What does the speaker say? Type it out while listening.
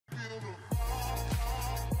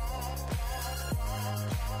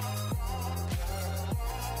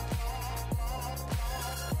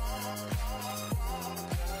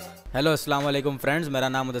Hello अस्सलाम वालेकुम friends, मेरा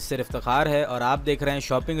नाम मुदस्सिर इफ्तिखार है और आप देख रहे हैं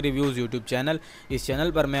शॉपिंग रिव्यूज़ यूट्यूब चैनल। इस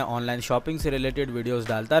चैनल पर मैं ऑनलाइन शॉपिंग से रिलेटेड वीडियोस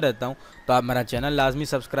डालता रहता हूं, तो आप मेरा चैनल लाजमी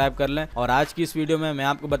सब्सक्राइब कर लें। और आज की इस वीडियो में मैं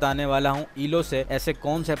आपको बताने वाला हूं ईलो से ऐसे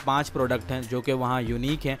कौन से 5 प्रोडक्ट हैं जो कि वहां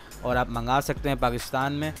यूनिक हैं और आप मंगा सकते हैं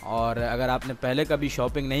पाकिस्तान में। और अगर आपने पहले कभी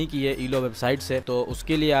शॉपिंग नहीं की है ईलो वेबसाइट से, तो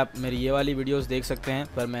उसके लिए आप मेरी ये वाली वीडियोज़ देख सकते हैं।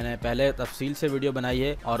 पर मैंने पहले तफसील से वीडियो बनाई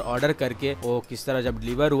है और ऑर्डर करके वो किस तरह जब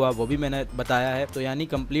डिलीवर हुआ वो भी मैंने बताया है। तो यानी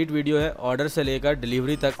कंप्लीट वीडियो है, ऑर्डर से लेकर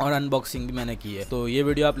डिलीवरी तक, और अनबॉक्सिंग भी मैंने की है। तो ये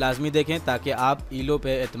वीडियो आप लाजमी देखें ताकि आप ईलो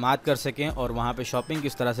पे एतमाद कर सकें और वहाँ पे शॉपिंग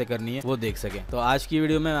किस तरह से करनी है वो देख सकें। तो आज की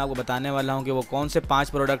वीडियो में मैं आपको बताने वाला हूँ कि वो कौन से 5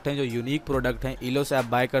 प्रोडक्ट हैं जो यूनिक प्रोडक्ट हैं, ईलो से आप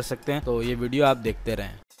बाय कर सकते हैं। तो ये वीडियो आप देखते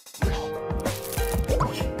रहें।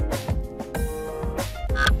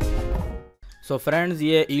 सो फ्रेंड्स,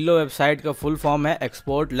 ये ईलो वेबसाइट का फुल फॉर्म है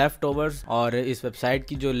एक्सपोर्ट लेफ्टओवर्स, और इस वेबसाइट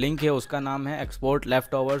की जो लिंक है उसका नाम है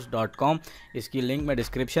exportleftovers.com। इसकी लिंक मैं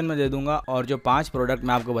डिस्क्रिप्शन में दे दूंगा और जो 5 प्रोडक्ट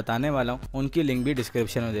मैं आपको बताने वाला हूँ उनकी लिंक भी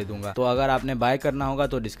डिस्क्रिप्शन में दे दूंगा। तो अगर आपने बाय करना होगा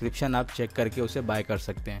तो डिस्क्रिप्शन आप चेक करके उसे बाय कर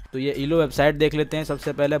सकते हैं। तो ये ईलो वेबसाइट देख लेते हैं।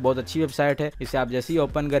 सबसे पहले बहुत अच्छी वेबसाइट है, इसे आप जैसे ही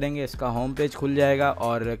ओपन करेंगे इसका होम पेज खुल जाएगा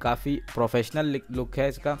और काफ़ी प्रोफेशनल लुक है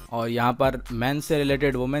इसका। और यहाँ पर मेन से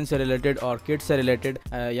रिलेटेड, वुमेन से रिलेटेड और किड्स से रिलेटेड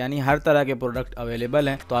यानी हर तरह के प्रोडक्ट अवेलेबल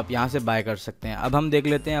हैं, तो आप यहाँ से बाय कर सकते हैं। अब हम देख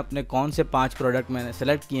लेते हैं अपने कौन से 5 प्रोडक्ट मैंने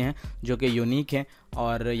सेलेक्ट किए हैं जो कि यूनिक हैं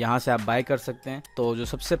और यहाँ से आप बाय कर सकते हैं। तो जो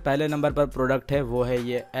सबसे पहले नंबर पर प्रोडक्ट है वो है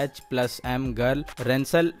ये H+M गर्ल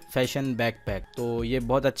रेंसल फैशन बैकपैक। तो ये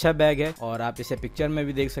बहुत अच्छा बैग है और आप इसे पिक्चर में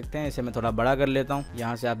भी देख सकते हैं। इसे मैं थोड़ा बड़ा कर लेता हूँ,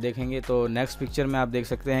 यहाँ से आप देखेंगे तो नेक्स्ट पिक्चर में आप देख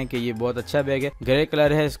सकते हैं कि ये बहुत अच्छा बैग है। ग्रे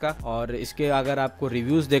कलर है इसका, और इसके अगर आपको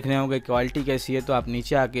रिव्यूज़ देखने होंगे क्वालिटी कैसी है तो आप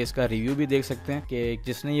नीचे आके इसका रिव्यू भी देख सकते हैं कि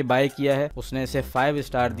जिसने ये बाय किया है उसने इसे 5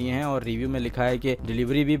 स्टार दिए हैं और रिव्यू में लिखा है कि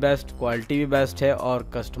डिलीवरी भी बेस्ट, क्वालिटी भी बेस्ट है और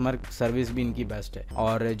कस्टमर सर्विस भी इनकी बेस्ट है।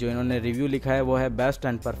 और जो इन्होंने रिव्यू लिखा है वो है best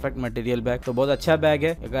and perfect material bag. तो बहुत अच्छा बैग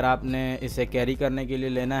है, अगर आपने इसे कैरी करने के लिए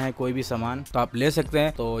लेना है कोई भी सामान तो आप ले सकते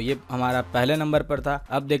हैं। तो ये हमारा पहले नंबर पर था।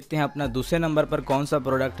 अब देखते हैं अपना दूसरे नंबर पर कौन सा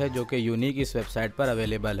प्रोडक्ट है जो कि यूनिक इस वेबसाइट पर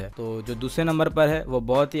अवेलेबल है। तो जो दूसरे नंबर पर है वो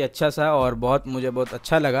बहुत ही अच्छा सा और मुझे बहुत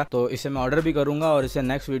अच्छा लगा, तो इसे मैं ऑर्डर भी करूंगा और इसे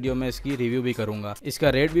नेक्स्ट वीडियो में इसकी रिव्यू भी करूंगा। इसका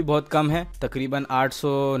रेट भी बहुत कम है, तकरीबन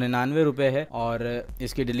 899 रुपए है और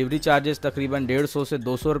इसकी डिलीवरी चार्जेस तकरीबन 150 से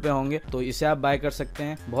 200 रुपए होंगे। तो इसे आप बाय कर सकते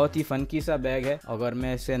हैं। बहुत ही फंकी सा बैग है। अगर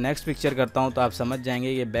मैं इसे नेक्स्ट पिक्चर करता हूं तो आप समझ जाएंगे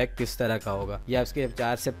ये बैग किस तरह का होगा। ये इसके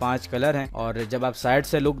 4 से 5 कलर हैं और जब आप साइड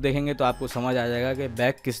से लुक देखेंगे तो आपको समझ आ जाएगा कि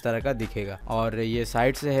बैग किस तरह का दिखेगा। और ये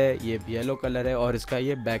साइड से है, ये येलो कलर है और इसका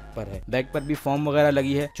ये बैक पर है। बैक पर भी फॉर्म वगैरह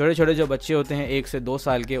लगी है। छोटे छोटे जो बच्चे होते हैं 1 से 2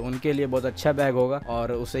 साल के, उनके लिए बहुत अच्छा बैग होगा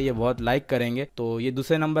और उसे ये बहुत लाइक करेंगे। तो ये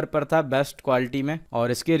दूसरे नंबर पर था बेस्ट क्वालिटी में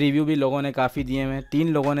और इसके रिव्यू भी लोगों ने काफी दिए हैं। 3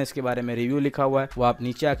 लोगों ने इसके बारे में रिव्यू लिखा हुआ है, वो आप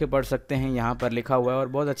नीचे आके पढ़ सकते हैं, यहाँ पर लिखा हुआ है और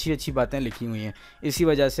बहुत अच्छी अच्छी बातें लिखी हुई हैं। इसी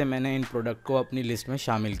वजह से मैंने इन प्रोडक्ट को अपनी लिस्ट में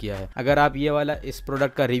शामिल किया है। अगर आप ये वाला इस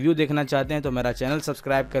प्रोडक्ट का रिव्यू देखना चाहते हैं तो मेरा चैनल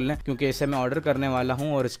सब्सक्राइब कर लें, क्योंकि इसे मैं ऑर्डर करने वाला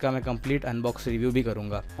हूं और इसका मैं कंप्लीट अनबॉक्स रिव्यू भी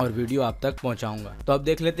करूंगा और वीडियो आप तक पहुंचाऊंगा। तो अब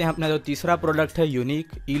देख लेते हैं अपना जो तीसरा प्रोडक्ट है यूनिक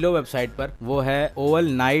ईलो वेबसाइट पर, वो है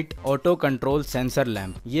Oval night auto control sensor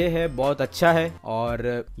lamp. ये है बहुत अच्छा है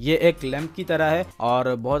और ये एक लैंप की तरह है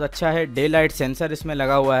और बहुत अच्छा है। डे लाइट सेंसर इसमें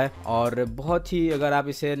लगा हुआ है और बहुत ही, अगर आप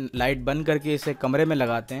इसे लाइट बंद करके इसे कमरे में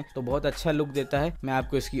लगाते हैं तो बहुत अच्छा लुक देता है। मैं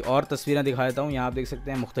आपको इसकी और तस्वीरें दिखा देता हूँ। यहाँ आप देख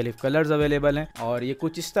सकते हैं मुख्तलिफ कलर्स अवेलेबल हैं और ये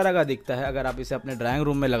कुछ इस तरह का दिखता है। अगर आप इसे अपने ड्राइंग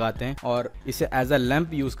रूम में लगाते हैं और इसे एज अ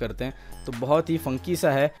लैंप यूज करते हैं तो बहुत ही फंकी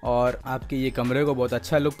सा है और आपके ये कमरे को बहुत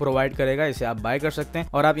अच्छा लुक प्रोवाइड करेगा। इसे आप बाय कर सकते हैं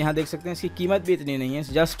और आप यहाँ देख सकते हैं इसकी कीमत भी इतनी नहीं है,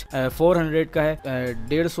 जस्ट 400 का है।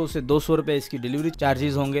 150 से 200 रुपए इसकी डिलीवरी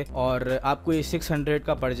चार्जेस होंगे और आपको ये 600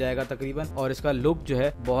 का पड़ जाएगा तकरीबन। और इसका लुक जो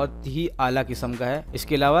है बहुत ही आला किस्म का है।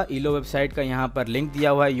 इसके अलावा ईलो वेबसाइट का यहाँ पर लिंक दिया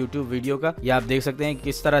हुआ है यूट्यूब वीडियो का, ये आप देख सकते हैं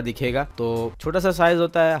किस तरह दिखेगा। तो छोटा सा साइज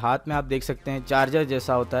होता है, हाथ में आप देख सकते हैं चार्जर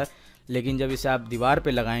जैसा होता है, लेकिन जब इसे आप दीवार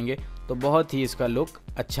पे लगाएंगे तो बहुत ही इसका लुक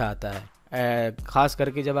अच्छा आता है। ख़ास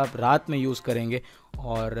करके जब आप रात में यूज़ करेंगे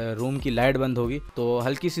और रूम की लाइट बंद होगी तो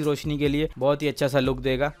हल्की सी रोशनी के लिए बहुत ही अच्छा सा लुक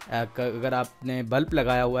देगा। अगर आपने बल्ब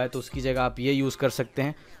लगाया हुआ है तो उसकी जगह आप ये यूज़ कर सकते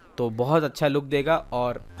हैं, तो बहुत अच्छा लुक देगा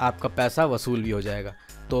और आपका पैसा वसूल भी हो जाएगा।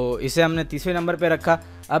 तो इसे हमने तीसरे नंबर पे रखा।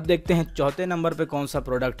 अब देखते हैं चौथे नंबर पे कौन सा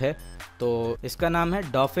प्रोडक्ट है। तो इसका नाम है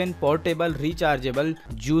डॉफिन portable rechargeable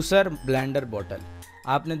juicer blender bottle.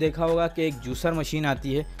 आपने देखा होगा कि एक जूसर मशीन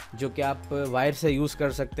आती है जो कि आप वायर से यूज़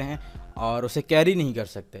कर सकते हैं और उसे कैरी नहीं कर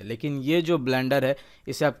सकते, लेकिन ये जो ब्लेंडर है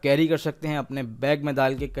इसे आप कैरी कर सकते हैं, अपने बैग में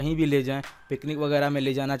डाल के कहीं भी ले जाएं, पिकनिक वगैरह में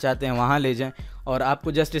ले जाना चाहते हैं वहाँ ले जाएं और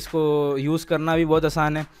आपको जस्ट इसको यूज़ करना भी बहुत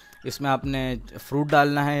आसान है। इसमें आपने फ्रूट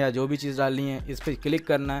डालना है या जो भी चीज़ डालनी है इस पर क्लिक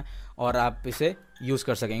करना है और आप इसे यूज़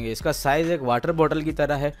कर सकेंगे। इसका साइज़ एक वाटर बॉटल की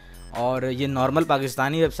तरह है और ये नॉर्मल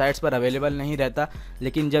पाकिस्तानी वेबसाइट्स पर अवेलेबल नहीं रहता,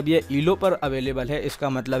 लेकिन जब ये ईलो पर अवेलेबल है इसका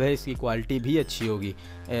मतलब है इसकी क्वालिटी भी अच्छी होगी।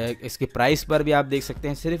 इसकी प्राइस पर भी आप देख सकते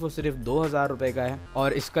हैं सिर्फ और सिर्फ 2000 रुपये का है।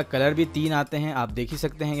 और इसका कलर भी 3 आते हैं, आप देख ही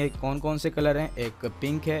सकते हैं कि कौन कौन से कलर हैं, एक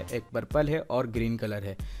पिंक है, एक पर्पल है और ग्रीन कलर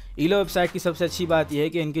है। ईलो वेबसाइट की सबसे अच्छी बात यह है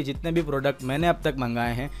कि इनके जितने भी प्रोडक्ट मैंने अब तक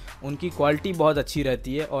मंगाए हैं उनकी क्वालिटी बहुत अच्छी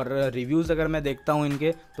रहती है, और रिव्यूज़ अगर मैं देखता हूँ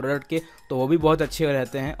इनके प्रोडक्ट के तो वो भी बहुत अच्छे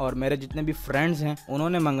रहते हैं। और मेरे जितने भी फ्रेंड्स हैं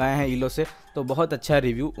उन्होंने मंगाए हैं ईलो से, तो बहुत अच्छा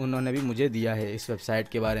रिव्यू उन्होंने भी मुझे दिया है इस वेबसाइट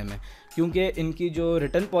के बारे में, क्योंकि इनकी जो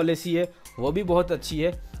रिटर्न पॉलिसी है वो भी बहुत अच्छी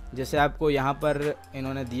है। जैसे आपको यहाँ पर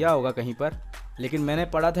इन्होंने दिया होगा कहीं पर, लेकिन मैंने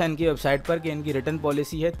पढ़ा था इनकी वेबसाइट पर कि इनकी रिटर्न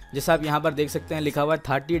पॉलिसी है, जैसा आप यहाँ पर देख सकते हैं लिखा हुआ है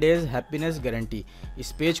 30 डेज़ हैप्पीनेस गारंटी।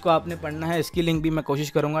 इस पेज को आपने पढ़ना है, इसकी लिंक भी मैं कोशिश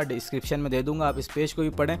करूँगा डिस्क्रिप्शन में दे दूँगा, आप इस पेज को भी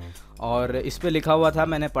पढ़ें। और इस पर लिखा हुआ था,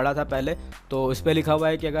 मैंने पढ़ा था पहले, तो इस पर लिखा हुआ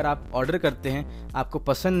है कि अगर आप ऑर्डर करते हैं, आपको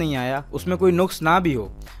पसंद नहीं आया, उसमें कोई नुक्स ना भी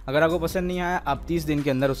हो, अगर आपको पसंद नहीं आया आप 30 दिन के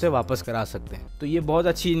अंदर उसे वापस करा सकते हैं। तो ये बहुत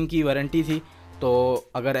अच्छी इनकी वारंटी थी।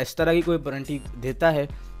 तो अगर इस तरह की कोई वारंटी देता है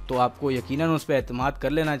तो आपको यकीनन उस पर एतमाद कर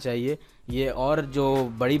लेना चाहिए। ये और जो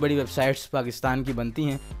बड़ी बड़ी वेबसाइट्स पाकिस्तान की बनती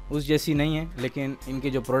हैं उस जैसी नहीं है, लेकिन इनके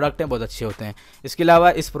जो प्रोडक्ट हैं बहुत अच्छे होते हैं। इसके अलावा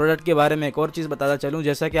इस प्रोडक्ट के बारे में एक और चीज़ बताता चलूँ,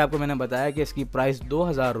 जैसा कि आपको मैंने बताया कि इसकी प्राइस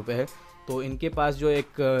 2000 रुपये है, तो इनके पास जो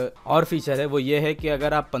एक और फीचर है वो ये है कि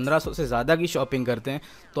अगर आप 1500 से ज़्यादा की शॉपिंग करते हैं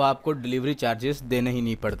तो आपको डिलीवरी चार्जेस देने ही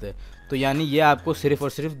नहीं पड़ते। तो यानी ये आपको सिर्फ़ और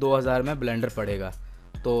सिर्फ 2000 में ब्लेंडर पड़ेगा।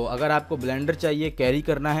 तो अगर आपको ब्लेंडर चाहिए, कैरी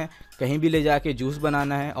करना है, कहीं भी ले जाके जूस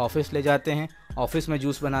बनाना है, ऑफिस ले जाते हैं, ऑफिस में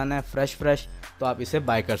जूस बनाना है फ्रेश, तो आप इसे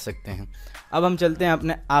बाय कर सकते हैं। अब हम चलते हैं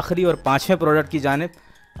अपने आखिरी और 5वें प्रोडक्ट की जानिब।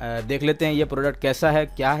 देख लेते हैं ये प्रोडक्ट कैसा है,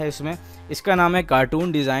 क्या है इसमें। इसका नाम है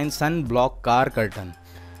cartoon design sun block car curtain.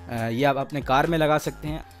 ये आप अपने कार में लगा सकते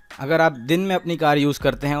हैं। अगर आप दिन में अपनी कार यूज़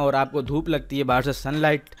करते हैं और आपको धूप लगती है बाहर से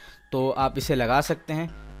सनलाइट, तो आप इसे लगा सकते हैं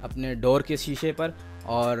अपने डोर के शीशे पर,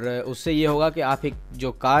 और उससे ये होगा कि आप एक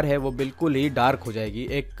जो कार है वो बिल्कुल ही डार्क हो जाएगी,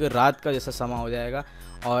 एक रात का जैसा समा हो जाएगा।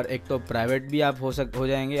 और एक तो प्राइवेट भी आप हो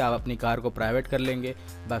जाएंगे, आप अपनी कार को प्राइवेट कर लेंगे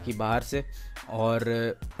बाकी बाहर से, और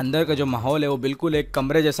अंदर का जो माहौल है वो बिल्कुल एक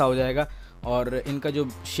कमरे जैसा हो जाएगा। और इनका जो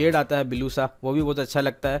शेड आता है ब्लू सा, वो भी बहुत अच्छा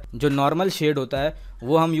लगता है। जो नॉर्मल शेड होता है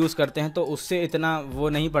वो हम यूज़ करते हैं तो उससे इतना वो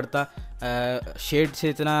नहीं पड़ता, शेड से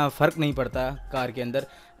इतना फ़र्क नहीं पड़ता कार के अंदर।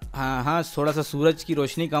 हाँ, थोड़ा सा सूरज की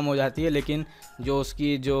रोशनी कम हो जाती है, लेकिन जो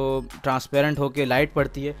उसकी जो ट्रांसपेरेंट होके लाइट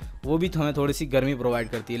पड़ती है वो भी हमें थोड़ी सी गर्मी प्रोवाइड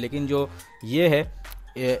करती है। लेकिन जो ये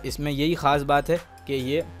है इसमें यही ख़ास बात है कि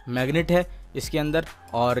ये मैग्नेट है इसके अंदर,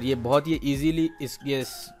 और ये बहुत ही ईजीली ये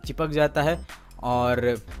चिपक जाता है।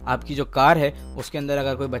 और आपकी जो कार है उसके अंदर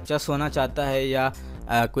अगर कोई बच्चा सोना चाहता है या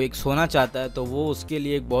कोई एक सोना चाहता है तो वो उसके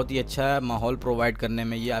लिए एक बहुत ही अच्छा माहौल प्रोवाइड करने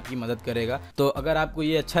में ये आपकी मदद करेगा। तो अगर आपको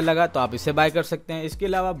ये अच्छा लगा तो आप इसे बाय कर सकते हैं। इसके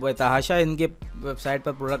अलावा बेतहाशा इनके वेबसाइट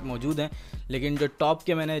पर प्रोडक्ट मौजूद हैं, लेकिन जो टॉप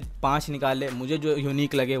के मैंने 5 निकाले, मुझे जो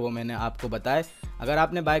यूनिक लगे वो मैंने आपको बताए। अगर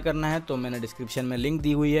आपने बाय करना है तो मैंने डिस्क्रिप्शन में लिंक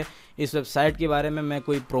दी हुई है। इस वेबसाइट के बारे में मैं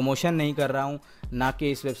कोई प्रमोशन नहीं कर रहा हूँ, ना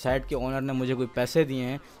कि इस वेबसाइट के ओनर ने मुझे कोई पैसे दिए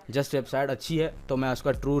हैं, जस्ट वेबसाइट अच्छी है तो मैं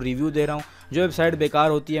उसका ट्रू रिव्यू दे रहा हूँ। जो वेबसाइट बेकार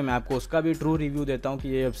होती है मैं आपको उसका भी ट्रू रिव्यू देता हूँ कि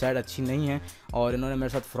ये वेबसाइट अच्छी नहीं है और इन्होंने मेरे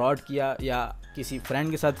साथ फ्रॉड किया या किसी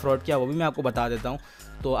फ्रेंड के साथ फ्रॉड किया, वो भी मैं आपको बता देता हूँ।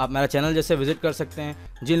 तो आप मेरा चैनल जैसे विज़िट कर सकते हैं,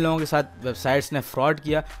 जिन लोगों के साथ वेबसाइट्स ने फ्रॉड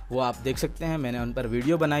किया वो आप देख सकते हैं, मैंने उन पर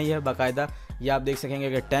वीडियो बनाई है बाकायदा। या आप देख सकेंगे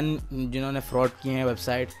कि 10 जिन्होंने फ्रॉड किए हैं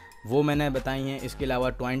वेबसाइट वो मैंने बताई हैं। इसके अलावा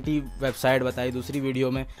 20 वेबसाइट बताई दूसरी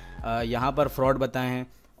वीडियो में, यहाँ पर फ्रॉड बताए हैं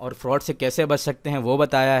और फ्रॉड से कैसे बच सकते हैं वो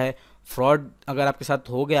बताया है। फ्रॉड अगर आपके साथ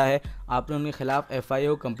हो गया है, आपने उनके खिलाफ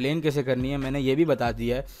FIO कंप्लेन कैसे करनी है मैंने ये भी बता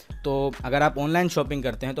दिया है। तो अगर आप ऑनलाइन शॉपिंग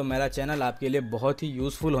करते हैं तो मेरा चैनल आपके लिए बहुत ही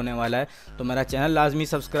यूज़फुल होने वाला है। तो मेरा चैनल लाजमी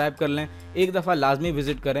सब्सक्राइब कर लें, एक दफ़ा लाजमी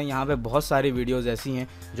विज़िट करें। यहाँ पे बहुत सारी वीडियोज़ ऐसी हैं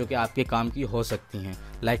जो कि आपके काम की हो सकती हैं,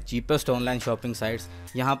 like cheapest online shopping sites.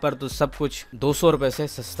 यहाँ पर तो सब कुछ 200 रुपये से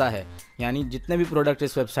सस्ता है, यानी जितने भी प्रोडक्ट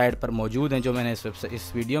इस वेबसाइट पर मौजूद हैं जो मैंने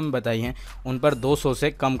इस वीडियो में बताई हैं उन पर 200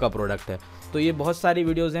 से कम का प्रोडक्ट है। तो ये बहुत सारी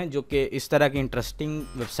वीडियोज़ हैं जो कि इस तरह की इंटरेस्टिंग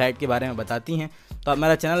वेबसाइट के बारे में बताती हैं। तो आप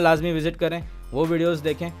मेरा चैनल लाजमी विज़िट करें, वो वीडियोज़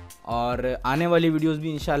देखें, और आने वाली वीडियोज़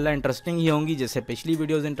भी इंशाल्लाह इंटरेस्टिंग ही होंगी जैसे पिछली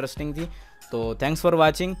वीडियोज़ इंटरेस्टिंग थी। तो थैंक्स फॉर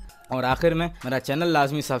वाचिंग, और आखिर में मेरा चैनल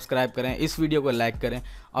लाजमी सब्सक्राइब करें, इस वीडियो को लाइक करें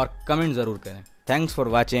और कमेंट ज़रूर करें। Thanks for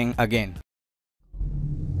watching again.